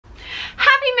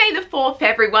4th,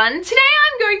 everyone. Today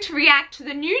I'm going to react to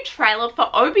the new trailer for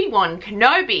Obi-Wan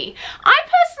Kenobi. I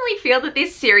personally feel that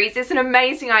this series is an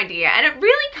amazing idea and it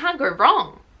really can't go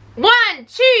wrong. 1,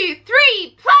 2,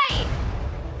 3, play!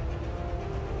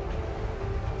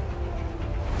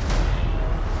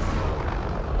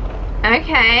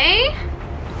 Okay.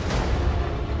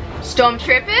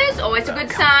 Stormtroopers, always a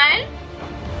good sign.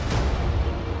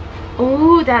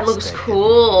 Ooh, that looks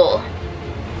cool.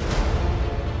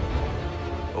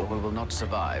 Or we will not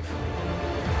survive.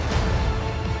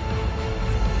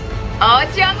 Oh,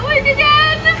 it's young Luke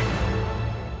again!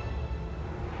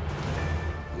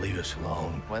 Leave us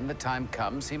alone. When the time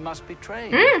comes, he must be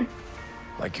trained.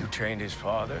 Like you trained his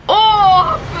father?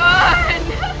 Oh, fun!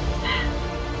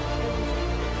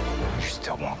 You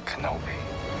still want Kenobi?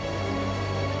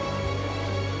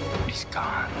 He's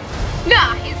gone.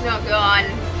 Nah, he's not gone.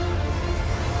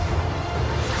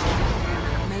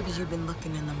 Maybe you've been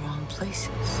looking in the wrong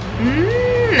places.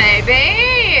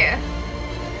 Maybe.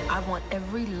 I want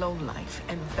every lowlife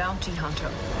and bounty hunter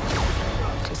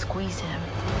to squeeze him.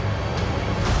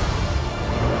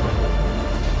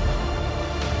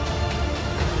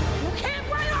 You can't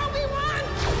run, Obi-Wan!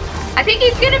 I think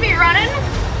he's gonna be running.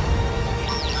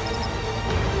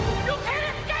 You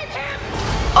can't escape him!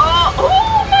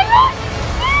 Oh my god!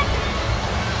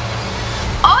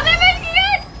 Oh, they're making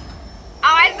it!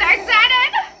 Oh, I'm so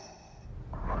excited!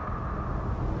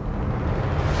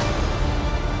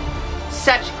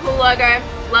 Such a cool logo.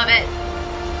 Love it.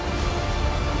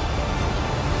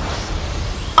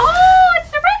 Oh, it's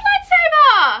the red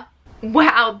lightsaber!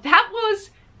 Wow, that was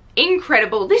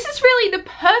incredible. This is really the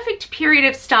perfect period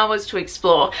of Star Wars to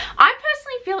explore. I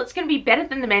personally feel it's going to be better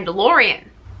than The Mandalorian.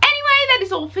 Anyway, that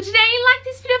is all for today. Like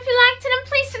this video if you liked it and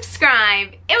please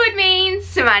subscribe. It would mean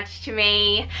so much to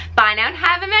me. Bye now and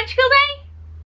have a magical day.